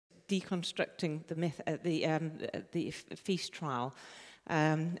deconstructing the myth, the feast trial.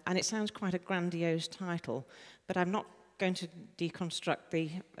 And it sounds quite a grandiose title, but I'm not going to deconstruct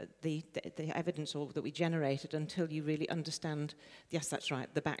the evidence that we generated until you really understand, yes, that's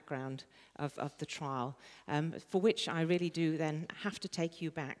right, the background of the trial, for which I really do then have to take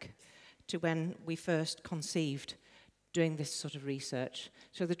you back to when we first conceived doing this sort of research.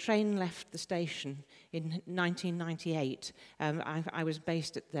 So the train left the station in 1998. I was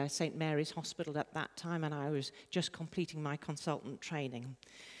based at the St. Mary's Hospital at that time, and I was just completing my consultant training.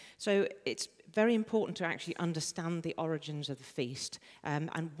 So it's very important to actually understand the origins of the feast,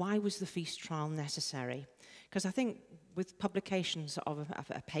 and why was the feast trial necessary? Because I think with publications of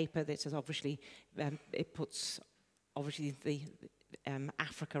a paper that says obviously, it puts obviously the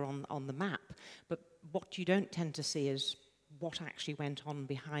Africa on the map, but what you don't tend to see is what actually went on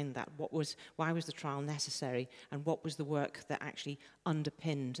behind that. Why was the trial necessary, and what was the work that actually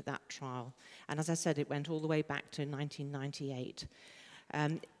underpinned that trial? And as I said, it went all the way back to 1998.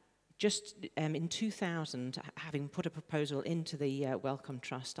 Just in 2000, having put a proposal into the Wellcome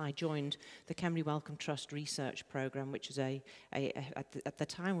Trust, I joined the Kemry Wellcome Trust Research Programme, which is at the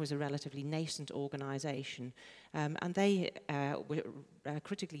time was a relatively nascent organisation, and they were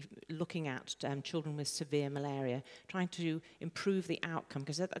critically looking at children with severe malaria, trying to improve the outcome,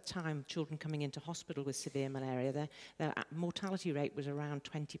 because at the time, children coming into hospital with severe malaria, their mortality rate was around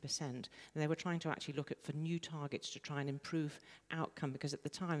 20%, and they were trying to actually look for new targets to try and improve outcome, because at the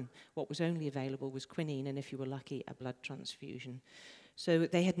time, what was only available was quinine, and if you were lucky, a blood transfusion. So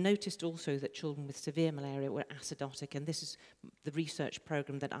they had noticed also that children with severe malaria were acidotic, and this is the research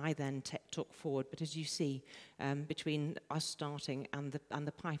program that I then took forward. But as you see, between us starting and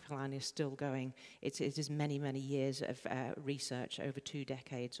the pipeline is still going, it is many, many years of research, over 2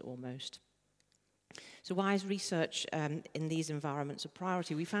 decades almost. So why is research in these environments a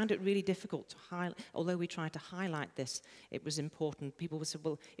priority? We found it really difficult to highlight, although we tried to highlight this, it was important. People would say,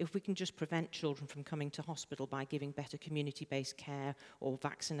 well, if we can just prevent children from coming to hospital by giving better community-based care or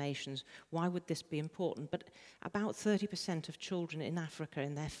vaccinations, why would this be important? But about 30% of children in Africa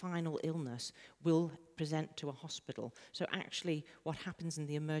in their final illness will present to a hospital. So actually what happens in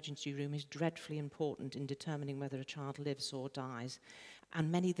the emergency room is dreadfully important in determining whether a child lives or dies. And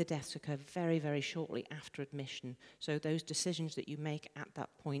many of the deaths occur very, very shortly after admission. So those decisions that you make at that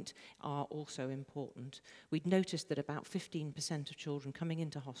point are also important. We'd noticed that about 15% of children coming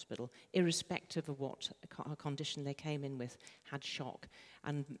into hospital, irrespective of what condition they came in with, had shock.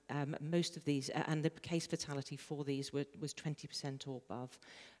 And most of these, and the case fatality for these was 20% or above.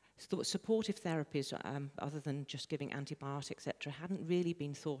 So supportive therapies, other than just giving antibiotics, etc., hadn't really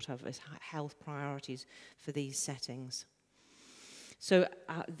been thought of as health priorities for these settings. So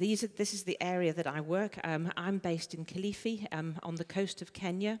this is the area that I work. I'm based in Kilifi, on the coast of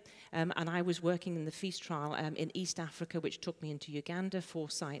Kenya, and I was working in the feast trial in East Africa, which took me into Uganda, 4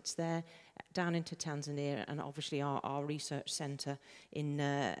 sites there, down into Tanzania, and obviously our research centre in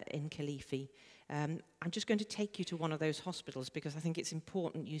Kilifi. I'm just going to take you to one of those hospitals because I think it's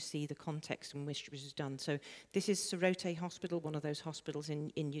important you see the context in which it was done. So this is Sorote Hospital, one of those hospitals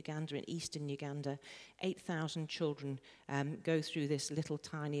in Uganda, in eastern Uganda. 8,000 children go through this little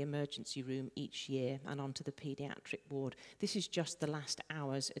tiny emergency room each year and onto the paediatric ward. This is just the last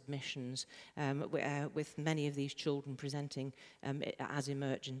hour's admissions, with many of these children presenting as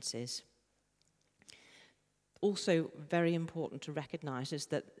emergencies. Also very important to recognise is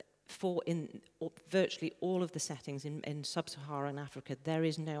that in virtually all of the settings in sub-Saharan Africa, there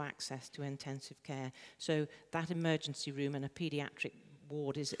is no access to intensive care. So that emergency room and a paediatric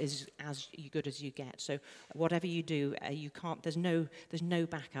ward is as good as you get. So whatever you do, you can't. There's no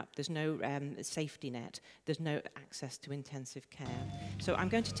backup. There's no safety net. There's no access to intensive care. So I'm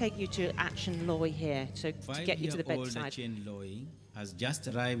going to take you to Achen Loy here, so to get you to the bedside. 5-year-old Achen Loy has just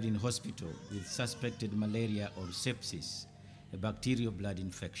arrived in hospital with suspected malaria or sepsis, a bacterial blood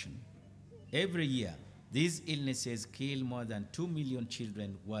infection. Every year, these illnesses kill more than 2 million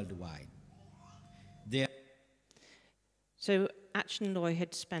children worldwide. So Achen Loy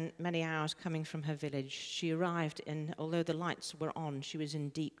had spent many hours coming from her village. She arrived in, although the lights were on, she was in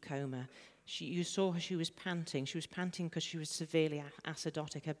deep coma. You saw her, she was panting. She was panting because she was severely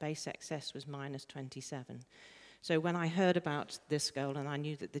acidotic. Her base excess was -27. So when I heard about this girl and I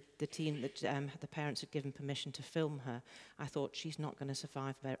knew that the team, that the parents had given permission to film her, I thought she's not going to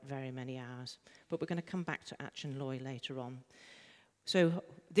survive very many hours. But we're going to come back to Achen Loy later on. So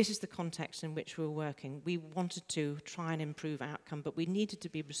this is the context in which we're working. We wanted to try and improve outcome, but we needed to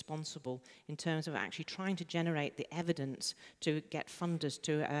be responsible in terms of actually trying to generate the evidence to get funders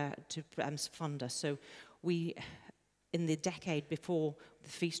to fund us. So in the decade before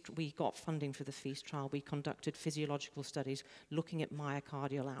we got funding for the FEAST trial. We conducted physiological studies looking at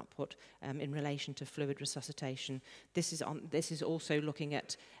myocardial output in relation to fluid resuscitation. This is also looking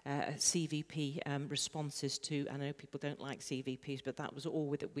at CVP responses to, I know people don't like CVPs, but that was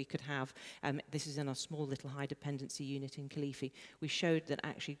all that we could have. This is in a small little high dependency unit in Kilifi. We showed that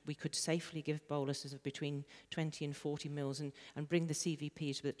actually we could safely give boluses of between 20 and 40 mils and bring the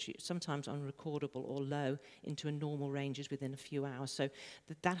CVPs, which are sometimes unrecordable or low, into a normal ranges within a few hours. So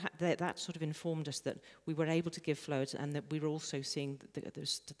that sort of informed us that we were able to give fluids and that we were also seeing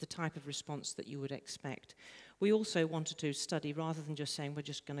the type of response that you would expect. We also wanted to study, rather than just saying we're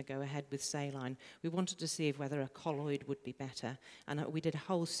just going to go ahead with saline, we wanted to see whether a colloid would be better. And we did a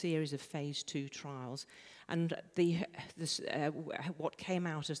whole series of phase 2 trials. And what came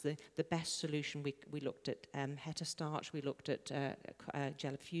out as the best solution, we looked at hetastarch, we looked at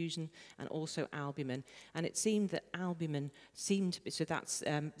gel fusion, and also albumin. And it seemed that albumin seemed to be, so that's,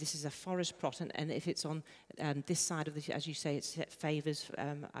 this is a forest plot, and if it's on this side of the, as you say, it favours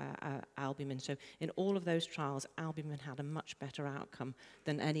albumin. So in all of those trials, albumin had a much better outcome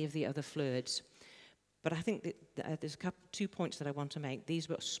than any of the other fluids. But I think that there's two points that I want to make. These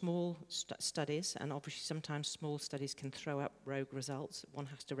were small studies, and obviously sometimes small studies can throw up rogue results. One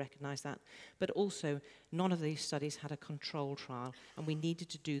has to recognise that. But also, none of these studies had a control trial, and we needed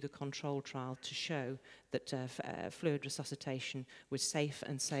to do the control trial to show that fluid resuscitation was safe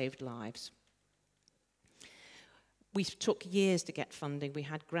and saved lives. We took years to get funding. We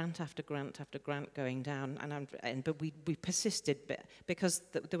had grant after grant after grant going down, but we persisted because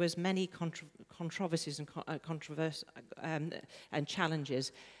there was many controversies and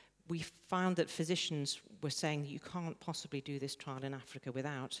challenges. We found that physicians were saying you can't possibly do this trial in Africa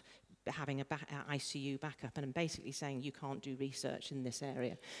without having an ICU backup, and basically saying you can't do research in this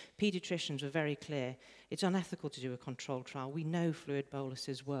area. Paediatricians were very clear. It's unethical to do a control trial. We know fluid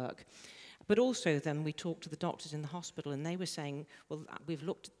boluses work. But also then we talked to the doctors in the hospital, and they were saying, well, we've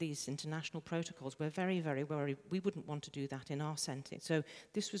looked at these international protocols. We're very, very worried. We wouldn't want to do that in our centre. So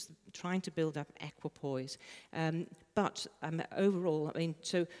this was trying to build up equipoise. But overall, I mean,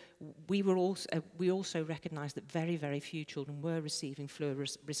 so we also recognised that very, very few children were receiving fluid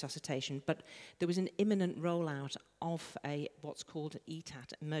resuscitation, but there was an imminent rollout of what's called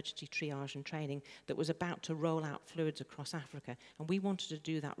ETAT, Emergency Triage and Training, that was about to roll out fluids across Africa, and we wanted to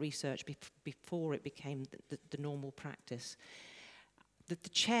do that research before it became the normal practice. The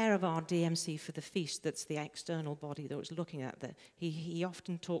chair of our DMC for the FEAST, that's the external body that was looking at that, he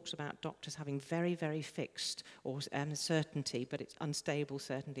often talks about doctors having very, very fixed or certainty, but it's unstable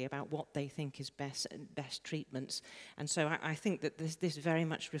certainty about what they think is best treatments. And so I think that this very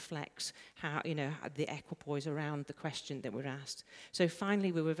much reflects how, you know, the equipoise around the question that we're asked. So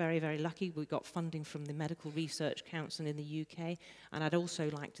finally, we were very, very lucky. We got funding from the Medical Research Council in the UK, and I'd also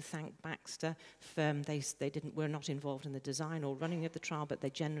like to thank Baxter. They were not involved in the design or running of the trial, but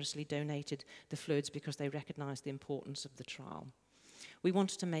they generously donated the fluids because they recognised the importance of the trial. We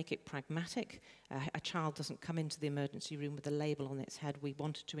wanted to make it pragmatic. A child doesn't come into the emergency room with a label on its head. We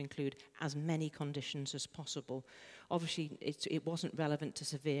wanted to include as many conditions as possible. Obviously, it wasn't relevant to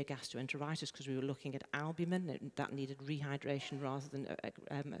severe gastroenteritis because we were looking at albumin. That needed rehydration rather than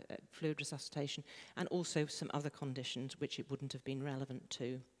fluid resuscitation, and also some other conditions which it wouldn't have been relevant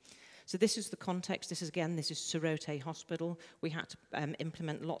to. So this is the context. This is Sorote Hospital. We had to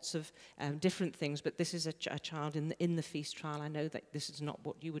implement lots of different things, but this is a child in the FEAST trial. I know that this is not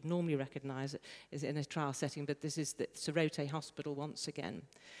what you would normally recognise as in a trial setting, but this is the Sorote Hospital once again.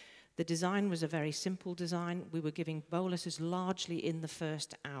 The design was a very simple design. We were giving boluses largely in the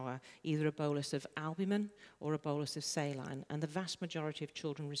first hour, either a bolus of albumin or a bolus of saline, and the vast majority of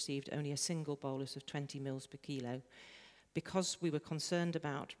children received only a single bolus of 20 mils per kilo. Because we were concerned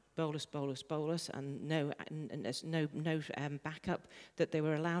about bolus, bolus, bolus, and no backup, that they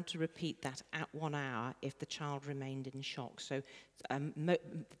were allowed to repeat that at 1 hour if the child remained in shock. So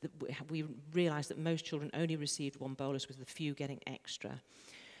we realised that most children only received one bolus, with a few getting extra.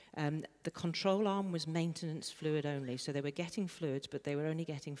 The control arm was maintenance fluid only, so they were getting fluids, but they were only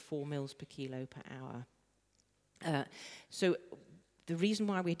getting 4 mils per kilo per hour. So the reason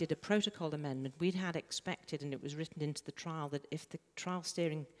why we did a protocol amendment, we'd had expected, and it was written into the trial, that if the trial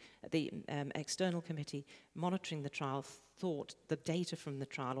steering, the external committee monitoring the trial thought the data from the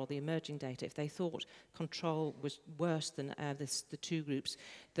trial, or the emerging data, if they thought control was worse than the two groups,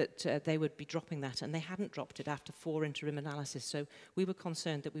 that they would be dropping that, and they hadn't dropped it after 4 interim analysis. So we were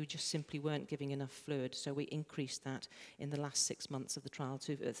concerned that we just simply weren't giving enough fluid, so we increased that in the last 6 months of the trial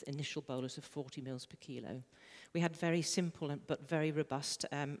to an initial bolus of 40 mils per kilo. We had very simple but very robust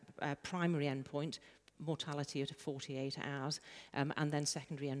primary endpoint, mortality at 48 hours, and then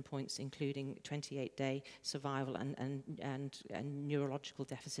secondary endpoints including 28-day survival and neurological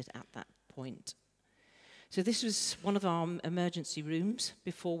deficit at that point. So this was one of our emergency rooms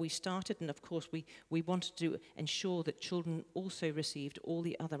before we started, and of course we wanted to ensure that children also received all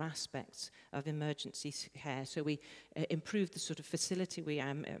the other aspects of emergency care. So we improved the sort of facility. We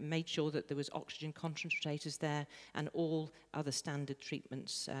made sure that there was oxygen concentrators there and all other standard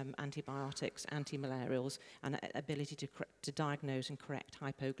treatments, antibiotics, antimalarials, and ability to diagnose and correct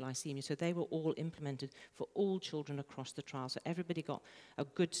hypoglycemia. So they were all implemented for all children across the trial. So everybody got a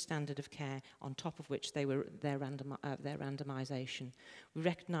good standard of care, on top of which they were their randomization. We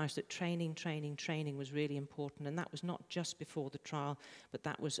recognised that training was really important, and that was not just before the trial, but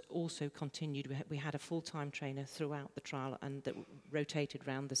that was also continued. We had a full-time trainer throughout the trial and that rotated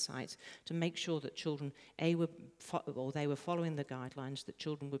around the sites to make sure that children, they were following the guidelines, that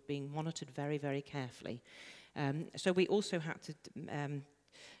children were being monitored very, very carefully. So we also had to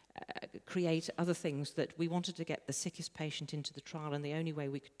create other things. That we wanted to get the sickest patient into the trial, and the only way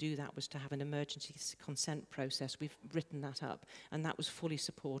we could do that was to have an emergency consent process. We've written that up, and that was fully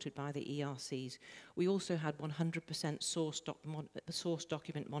supported by the ERCs. We also had 100% source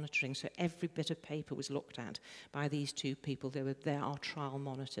document monitoring, so every bit of paper was looked at by these two people. They are trial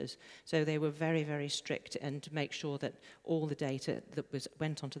monitors, so they were very, very strict, and to make sure that all the data that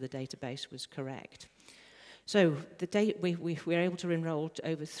went onto the database was correct. So we were able to enroll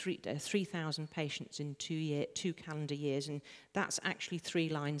over 3,000 patients in 2 calendar years, and that's actually 3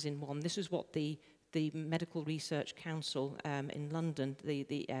 lines in one. This is what the Medical Research Council in London,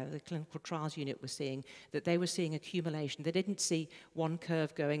 the clinical trials unit, was seeing, that they were seeing accumulation. They didn't see one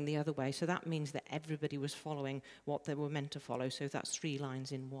curve going the other way, so that means that everybody was following what they were meant to follow, so that's 3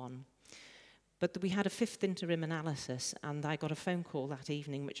 lines in one. But we had a 5th interim analysis, and I got a phone call that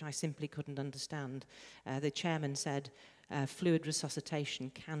evening, which I simply couldn't understand. The chairman said, fluid resuscitation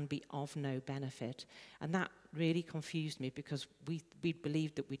can be of no benefit. And that really confused me, because we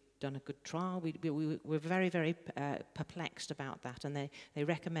believed that we'd done a good trial. We were very, very perplexed about that, and they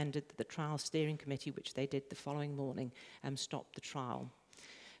recommended that the trial steering committee, which they did the following morning, stop the trial.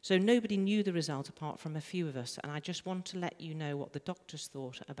 So nobody knew the result apart from a few of us, and I just want to let you know what the doctors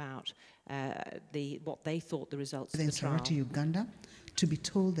thought about what they thought the results of the trial. To Uganda to be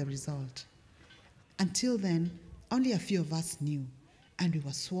told the result. Until then, only a few of us knew, and we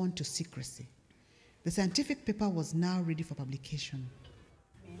were sworn to secrecy. The scientific paper was now ready for publication.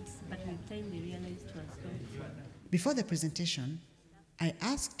 Yes, but with time we realized it was going. Before the presentation, I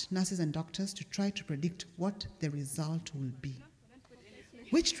asked nurses and doctors to try to predict what the result will be.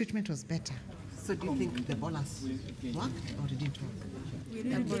 Which treatment was better? So do you think the bolus worked or didn't work? We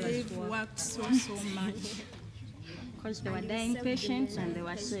really believe worked so much. Because they were dying patients and they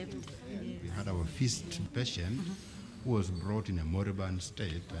were saved. We had our first patient who was brought in a moribund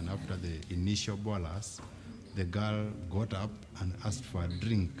state, and after the initial bolus, the girl got up and asked for a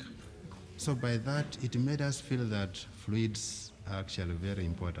drink. So by that, it made us feel that fluids are actually very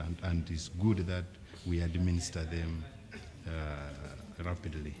important, and it's good that we administer them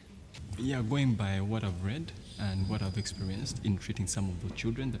rapidly. Yeah, going by what I've read and what I've experienced in treating some of the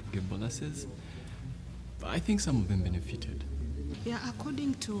children that gave boluses, I think some of them benefited. Yeah,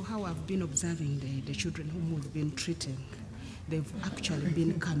 according to how I've been observing the children whom we've been treating, they've actually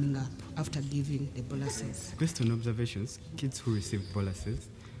been coming up after giving the boluses. Based on observations, kids who received boluses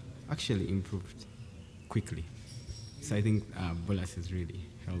actually improved quickly. So I think boluses really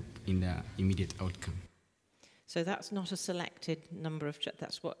help in the immediate outcome. So that's not a selected number of,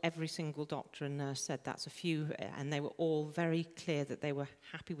 that's what every single doctor and nurse said. That's a few, and they were all very clear that they were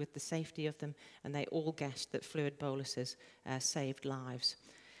happy with the safety of them, and they all guessed that fluid boluses saved lives.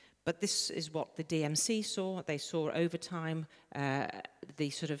 But this is what the DMC saw. They saw over time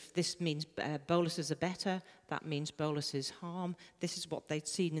this means boluses are better, that means boluses harm. This is what they'd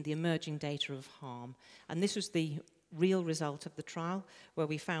seen in the emerging data of harm. And this was the real result of the trial, where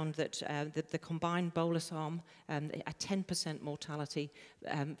we found that the combined bolus arm, a 10% mortality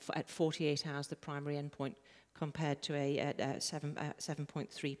at 48 hours, the primary endpoint, compared to a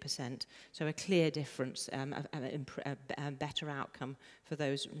 7.3%. So a clear difference, a better outcome for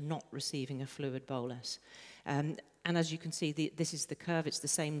those not receiving a fluid bolus. And as you can see, this is the curve, it's the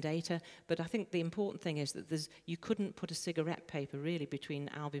same data, but I think the important thing is that you couldn't put a cigarette paper really between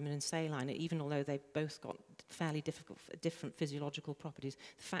albumin and saline, even although they've both got fairly different physiological properties.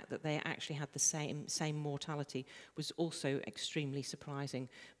 The fact that they actually had the same mortality was also extremely surprising,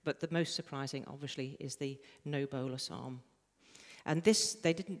 but the most surprising, obviously, is the no bolus arm. And this,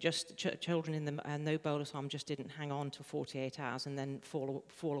 they didn't just, children in the no bolus arm just didn't hang on to 48 hours and then fall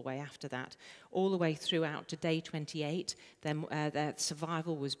away after that. All the way throughout to day 28, then their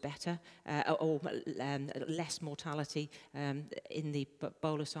survival was better, or less mortality in the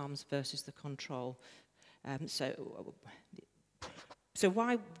bolus arms versus the control. So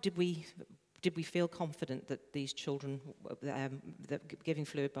why did we feel confident that these children, that giving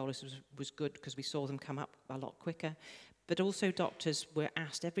fluid bolus was good? Because we saw them come up a lot quicker. But also doctors were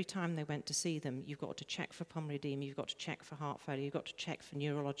asked every time they went to see them, you've got to check for pulmonary edema, you've got to check for heart failure, you've got to check for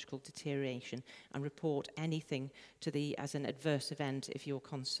neurological deterioration and report anything as an adverse event if you're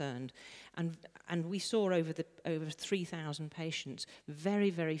concerned. And we saw over 3,000 patients, very,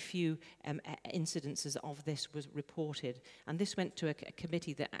 very few incidences of this was reported. And this went to a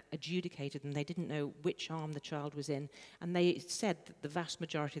committee that adjudicated them. They didn't know which arm the child was in. And they said that the vast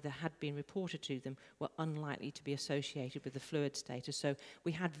majority that had been reported to them were unlikely to be associated with the fluid status. So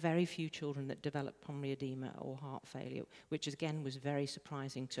we had very few children that developed pulmonary edema or heart failure, which again was very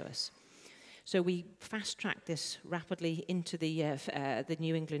surprising to us. So we fast-tracked this rapidly into the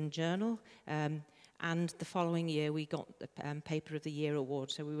New England Journal, and the following year we got the Paper of the Year award.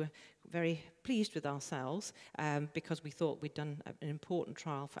 So we were very pleased with ourselves because we thought we'd done an important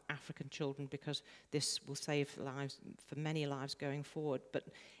trial for African children, because this will save lives, for many lives going forward. But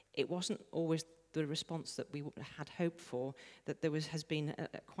it wasn't always the response that we had hoped for, that there has been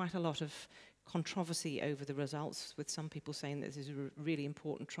quite a lot of controversy over the results, with some people saying that this is a really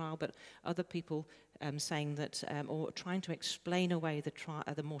important trial, but other people saying that, or trying to explain away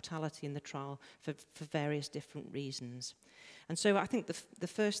the mortality in the trial for various different reasons. And so I think the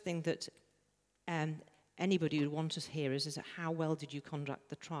first thing that anybody would want to hear is how well did you conduct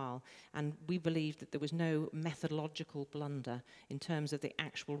the trial? And we believe that there was no methodological blunder in terms of the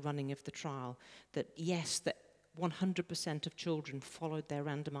actual running of the trial. That yes, that 100% of children followed their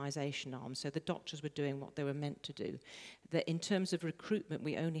randomization arm, so the doctors were doing what they were meant to do. That in terms of recruitment,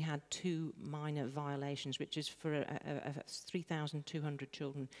 we only had 2 minor violations, which is for 3,200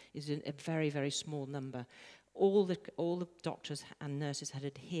 children is a very, very small number. All the doctors and nurses had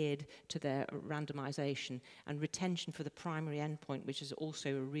adhered to their randomization, and retention for the primary endpoint, which is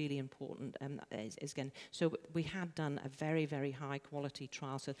also a really important, is again. So we had done a very, very high quality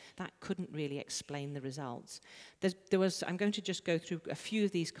trial, so that couldn't really explain the results. I'm going to just go through a few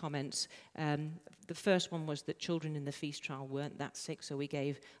of these comments. The first one was that children in the FEAST trial weren't that sick, so we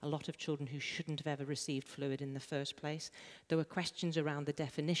gave a lot of children who shouldn't have ever received fluid in the first place. There were questions around the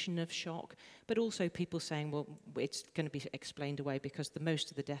definition of shock, but also people saying, well, it's going to be explained away because most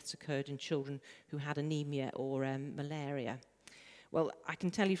of the deaths occurred in children who had anemia or malaria. Well, I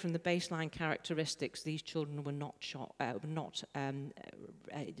can tell you from the baseline characteristics, these children were not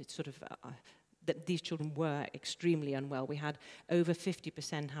that these children were extremely unwell. We had over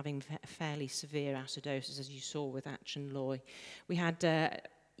 50% having fairly severe acidosis, as you saw with Action Loy. We had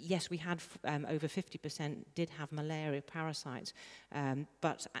yes, we had over 50% did have malaria parasites,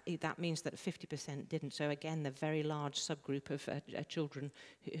 but that means that 50% didn't. So again, the very large subgroup of children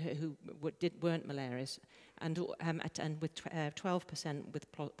who weren't malarious, and with 12% with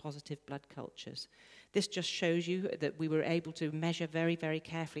positive blood cultures. This just shows you that we were able to measure very, very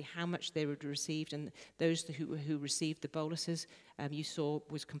carefully how much they had received, and those who received the boluses, you saw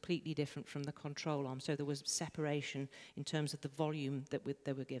was completely different from the control arm. So there was separation in terms of the volume that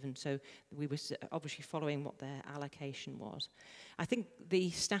they were given. So we were obviously following what their allocation was. I think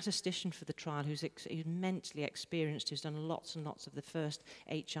the statistician for the trial, who's immensely experienced, who's done lots and lots of the first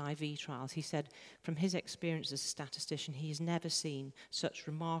HIV trials, he said from his experience as a statistician, he has never seen such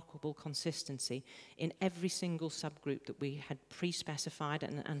remarkable consistency in every single subgroup that we had pre-specified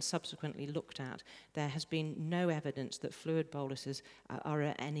and subsequently looked at. There has been no evidence that fluid boluses are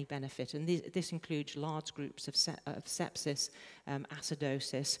at any benefit, and this includes large groups of sepsis,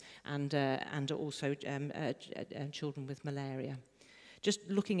 acidosis, and also children with malaria. Just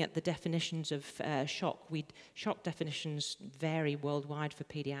looking at the definitions of shock, shock definitions vary worldwide for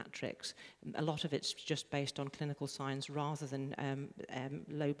pediatrics. A lot of it's just based on clinical signs rather than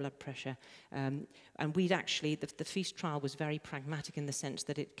low blood pressure. And we'd actually, the FEAST trial was very pragmatic in the sense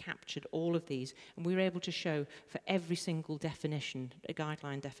that it captured all of these, and we were able to show for every single definition, a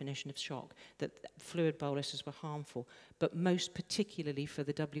guideline definition of shock, that fluid boluses were harmful, but most particularly for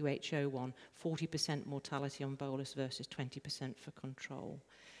the WHO one, 40% mortality on bolus versus 20% for control.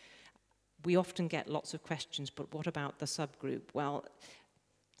 We often get lots of questions, but what about the subgroup? Well,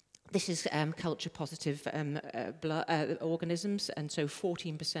 This is culture-positive organisms, and so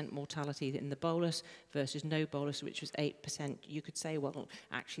 14% mortality in the bolus versus no bolus, which was 8%. You could say, well,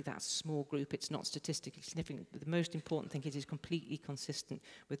 actually that's a small group, it's not statistically significant, but the most important thing is it's completely consistent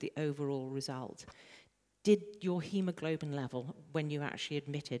with the overall result. Did your hemoglobin level, when you actually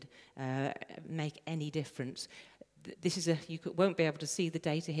admitted, make any difference? This is won't be able to see the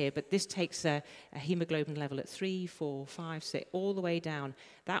data here, but this takes a hemoglobin level at 3, 4, 5, 6, all the way down.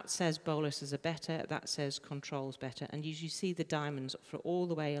 That says boluses are better, that says controls better. And as you see the diamonds for all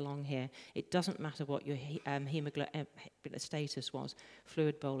the way along here, it doesn't matter what your hemoglobin status was,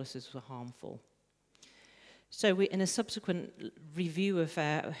 fluid boluses were harmful. So in a subsequent review of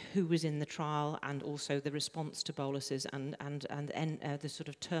who was in the trial and also the response to boluses and the sort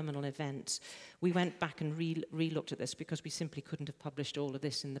of terminal events, we went back and re-looked at this because we simply couldn't have published all of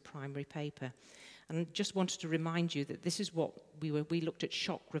this in the primary paper. And just wanted to remind you that this is what we looked at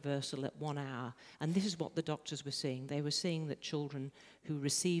shock reversal at 1 hour, and this is what the doctors were seeing. They were seeing that children who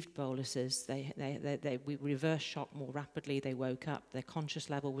received boluses, we reversed shock more rapidly, they woke up, their conscious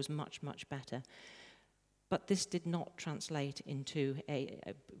level was much, much better. But this did not translate into a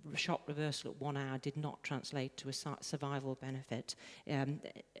shock reversal at 1 hour, did not translate to a survival benefit.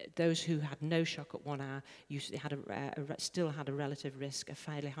 Those who had no shock at 1 hour still had a relative risk, a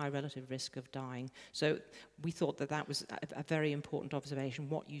fairly high relative risk of dying. So we thought that that was a very important observation.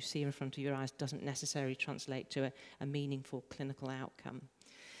 What you see in front of your eyes doesn't necessarily translate to a meaningful clinical outcome.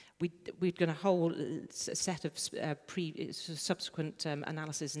 We've got a whole set of subsequent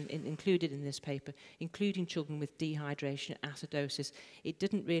analysis included in this paper, including children with dehydration, acidosis. It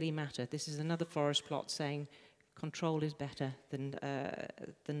didn't really matter. This is another forest plot saying control is better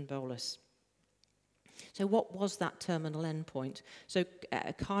than bolus. So what was that terminal endpoint? So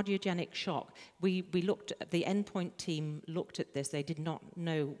cardiogenic shock. We looked at, the endpoint team looked at this. They did not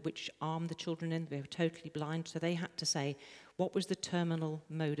know which arm the children in. They were totally blind, so they had to say what was the terminal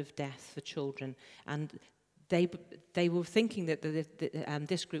mode of death for children. And they were thinking that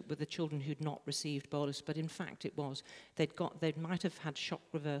this group were the children who'd not received bolus, but in fact it was. They might have had shock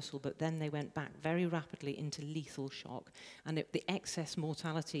reversal, but then they went back very rapidly into lethal shock. And the excess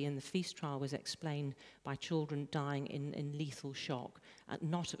mortality in the feast trial was explained by children dying in lethal shock,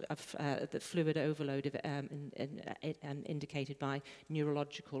 not the fluid overload indicated by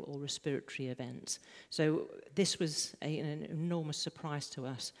neurological or respiratory events. So this was an enormous surprise to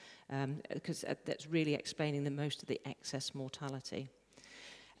us, because that's really explaining the most of the excess mortality.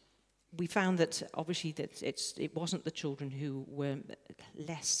 We found that obviously that it wasn't the children who were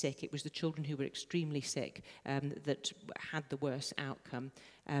less sick, it was the children who were extremely sick that had the worst outcome.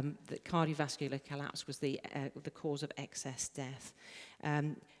 That cardiovascular collapse was the cause of excess death.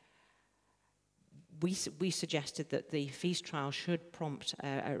 We suggested that the feast trial should prompt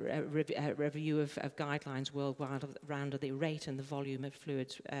a review of guidelines worldwide around the rate and the volume of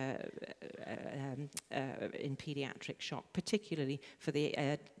fluids in paediatric shock, particularly for the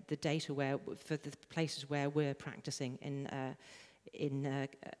data for the places where we're practicing in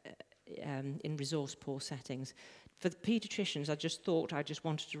resource poor settings. For the paediatricians, I just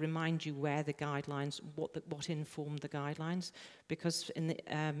wanted to remind you where the guidelines, what informed the guidelines, because in the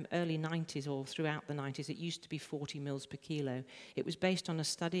early 90s or throughout the 90s, it used to be 40 mils per kilo. It was based on a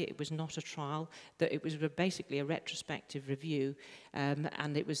study, it was not a trial, that it was basically a retrospective review, and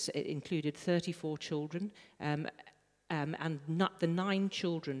it included 34 children, and not the 9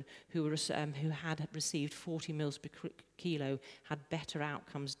 children who had received 40 mils per kilo had better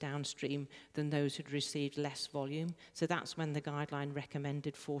outcomes downstream than those who'd received less volume. So that's when the guideline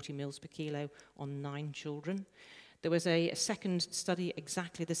recommended 40 mils per kilo on 9 children. There was a second study,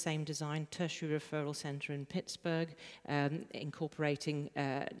 exactly the same design, tertiary referral center in Pittsburgh, incorporating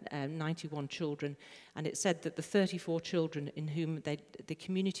 91 children, and it said that the 34 children in whom the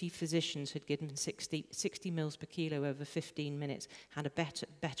community physicians had given 60 mils per kilo over 15 minutes had a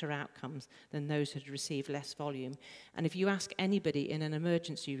better outcomes than those who had received less volume. And if you ask anybody in an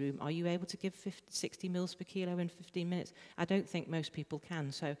emergency room, are you able to give 60 mils per kilo in 15 minutes? I don't think most people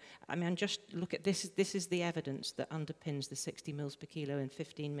can. So, I mean, just look at this. This is the evidence that underpins the 60 mils per kilo in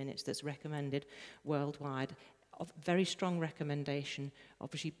 15 minutes that's recommended worldwide. A very strong recommendation,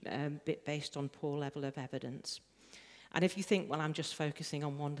 obviously based on poor level of evidence. And if you think, well, I'm just focusing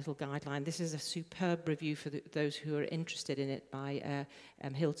on one little guideline, this is a superb review for those who are interested in it by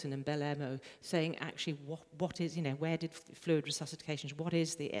Hilton and Belemo, saying actually what is, where did fluid resuscitations, what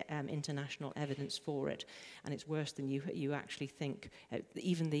is the international evidence for it? And it's worse than you actually think.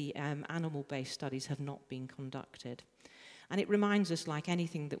 Even the animal-based studies have not been conducted. And it reminds us, like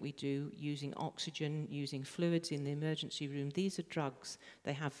anything that we do, using oxygen, using fluids in the emergency room, these are drugs.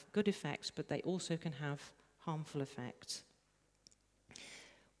 They have good effects, but they also can have harmful effects.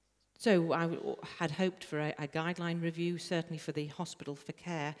 So I had hoped for a guideline review, certainly for the hospital for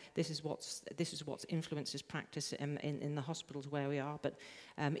care. This is what influences practice in the hospitals where we are. But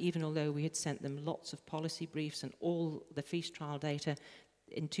even although we had sent them lots of policy briefs and all the FEAST trial data,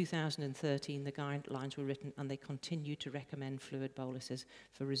 in 2013 the guidelines were written and they continue to recommend fluid boluses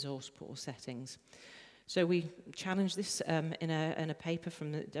for resource-poor settings. So we challenged this in a paper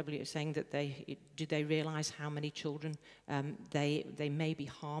from the WHO saying that do they realise how many children they may be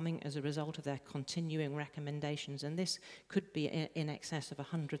harming as a result of their continuing recommendations, and this could be in excess of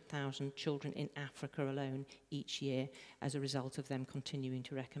 100,000 children in Africa alone each year as a result of them continuing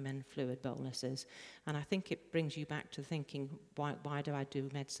to recommend fluid boluses. And I think it brings you back to thinking, why do I do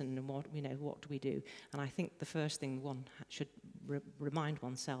medicine, and what do we do? And I think the first thing one should remind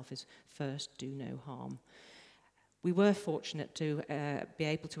oneself is first, do no harm. We were fortunate to be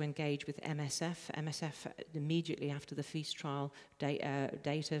able to engage with MSF. MSF, immediately after the FEAST trial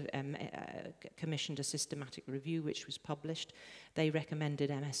data, commissioned a systematic review which was published. They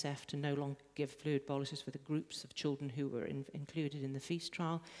recommended MSF to no longer give fluid boluses for the groups of children who were included in the FEAST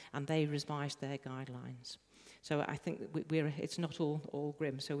trial, and they revised their guidelines. So I think it's not all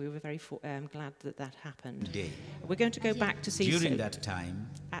grim, so we were very glad that happened. We're going to go back to see... During that time,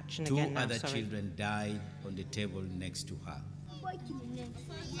 two other children died on the table next to her.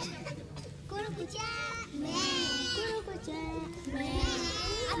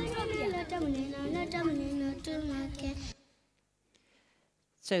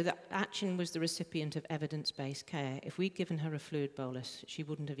 So that Achin was the recipient of evidence-based care. If we'd given her a fluid bolus, she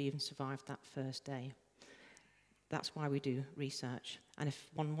wouldn't have even survived that first day. That's why we do research. And if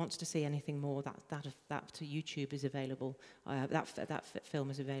one wants to see anything more, that YouTube is available. That film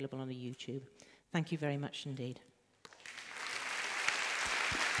is available on YouTube. Thank you very much indeed.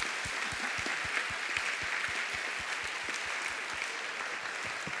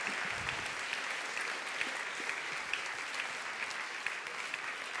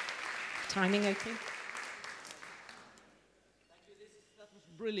 Timing okay? Thank you. That was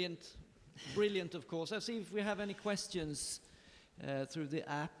brilliant. Brilliant, of course. Let's see if we have any questions through the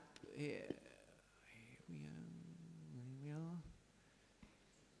app. Here we are.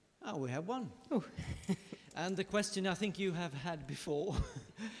 Oh, we have one. Oh. And the question I think you have had before.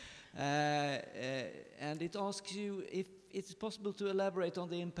 And it asks you if it's possible to elaborate on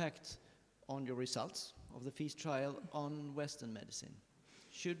the impact on your results of the FEAST trial on Western medicine.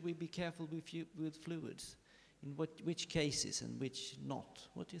 Should we be careful with fluids? In which cases and which not?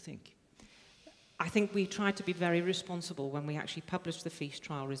 What do you think? I think we tried to be very responsible when we actually published the FEAST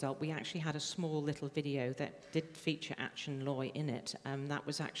trial result. We actually had a small little video that did feature Achin Loy in it. That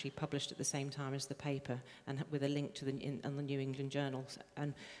was actually published at the same time as the paper and with a link to the New England Journal.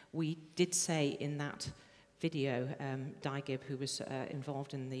 And we did say in that video, Di Gibb, who was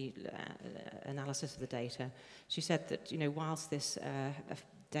involved in the analysis of the data, she said that, whilst this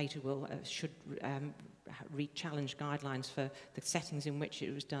data should re-challenge guidelines for the settings in which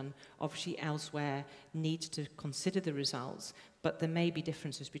it was done, obviously elsewhere needs to consider the results, but there may be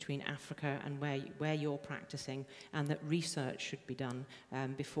differences between Africa and where you're practicing, and that research should be done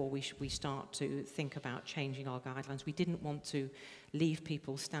before we start to think about changing our guidelines. We didn't want to leave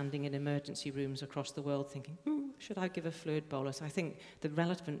people standing in emergency rooms across the world thinking, should I give a fluid bolus? I think the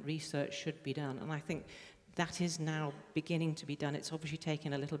relevant research should be done, and I think that is now beginning to be done. It's obviously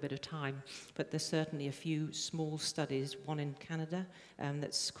taken a little bit of time, but there's certainly a few small studies, one in Canada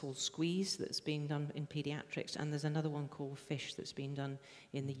that's called Squeeze, that's being done in pediatrics, and there's another one called Fish that's being done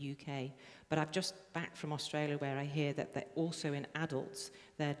in the UK. But I've just back from Australia where I hear that they're also in adults,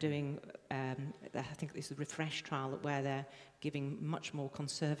 they're doing, I think it's the Refresh trial, where they're giving much more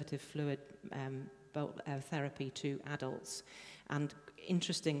conservative fluid therapy to adults. And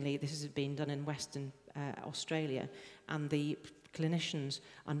interestingly, this has been done in Western Australia, and the clinicians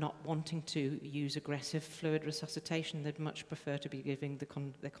are not wanting to use aggressive fluid resuscitation. They'd much prefer to be giving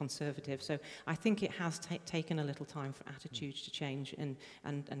the conservative. So I think it has taken a little time for attitudes to change and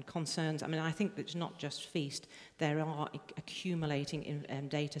concerns. I mean, I think it's not just FEAST. There are accumulating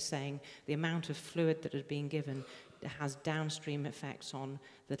data saying the amount of fluid that is being given has downstream effects on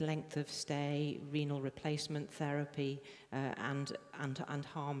the length of stay, renal replacement therapy, and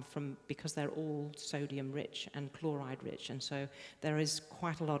harm because they're all sodium rich and chloride rich. And so there is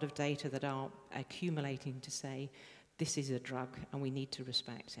quite a lot of data that are accumulating to say this is a drug and we need to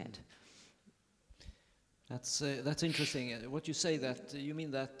respect it. That's interesting. What you say, that you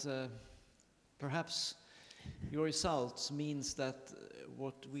mean that perhaps your results means that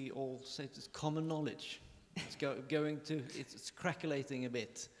what we all say is common knowledge. It's it's crackulating a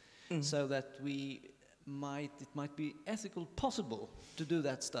bit, so that it might be ethical possible to do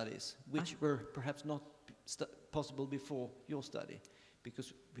that studies, which were perhaps not possible before your study,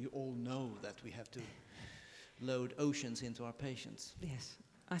 because we all know that we have to load oceans into our patients. Yes,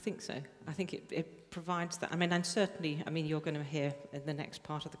 I think so. I think it provides that. I mean, and certainly, I mean, you're going to hear in the next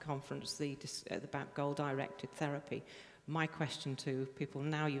part of the conference about goal-directed therapy. My question to people,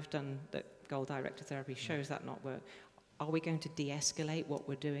 now you've done that goal-directed therapy, shows that not work. Are we going to de-escalate what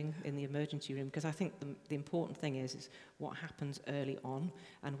we're doing in the emergency room? Because I think the important thing is what happens early on,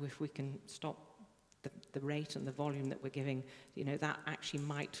 and if we can stop the rate and the volume that we're giving, you know, that actually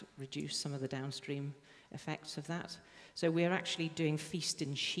might reduce some of the downstream effects of that. So we're actually doing feast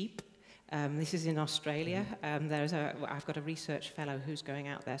in sheep. This is in Australia. I've got a research fellow who's going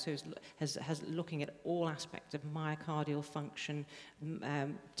out there, so has looking at all aspects of myocardial function,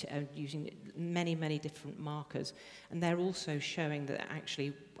 using many, many different markers. And they're also showing that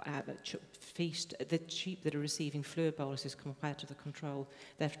actually the sheep that are receiving fluid boluses compared to the control,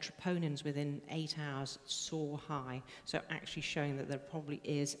 their troponins within 8 hours soar high. So actually showing that there probably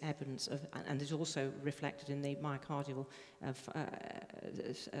is evidence of, and is also reflected in the myocardial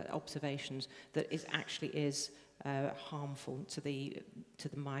observations, that it actually is harmful to the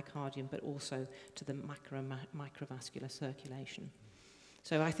myocardium, but also to the microvascular circulation.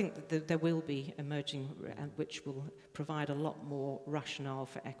 So I think that there will be emerging, which will provide a lot more rationale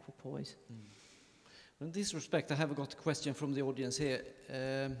for equipoise. In this respect, I have got a question from the audience here.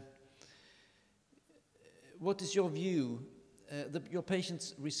 What is your view? Your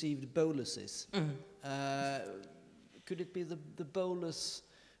patients received boluses. Could it be the bolus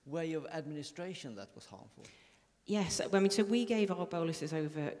way of administration that was harmful? Yes, I mean, so we gave our boluses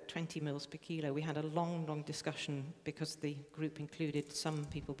over 20 mils per kilo. We had a long, long discussion because the group included some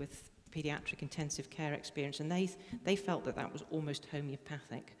people with pediatric intensive care experience, and they felt that was almost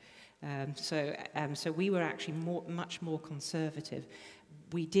homeopathic. So we were actually much more conservative.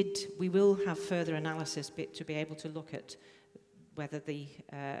 We will have further analysis to be able to look at whether the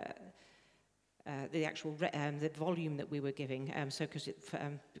actual the volume that we were giving, so because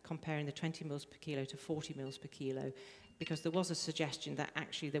comparing the 20 mils per kilo to 40 mils per kilo, because there was a suggestion that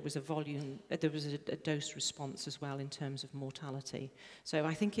actually there was a dose response as well in terms of mortality. So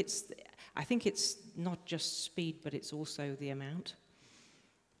I think it's not just speed, but it's also the amount.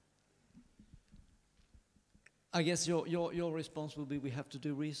 I guess your response will be we have to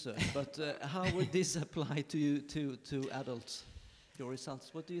do research, but how would this apply to adults? Your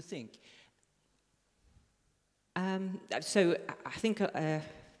results, what do you think? So I think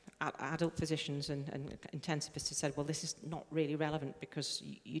adult physicians and intensivists have said, well, this is not really relevant because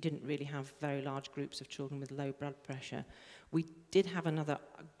you didn't really have very large groups of children with low blood pressure. We did have another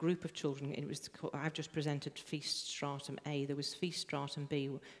group of children. It was I've just presented feast stratum A. There was feast stratum B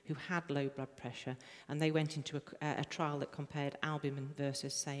who had low blood pressure, and they went into a trial that compared albumin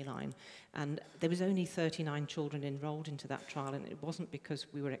versus saline. And there was only 39 children enrolled into that trial, and it wasn't because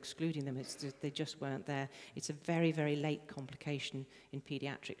we were excluding them. They just weren't there. It's a very, very late complication in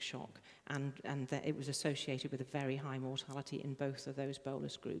pediatric shock, and it was associated with a very high mortality in both of those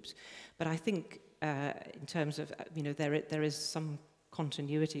bolus groups. But I think in terms of, you know, there is some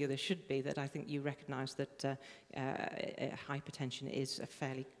continuity, or there should be, that I think you recognise that hypertension is a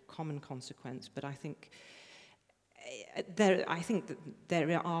fairly common consequence. But I think that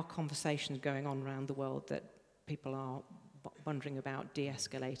there are conversations going on around the world that people are wondering about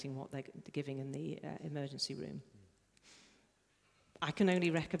de-escalating what they're giving in the emergency room. I can only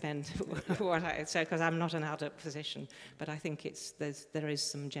recommend what I say because I'm not an adult physician, but I think there is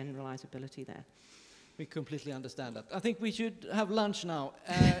some generalizability there. We completely understand that. I think we should have lunch now.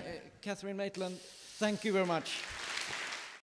 Kathryn Maitland, thank you very much.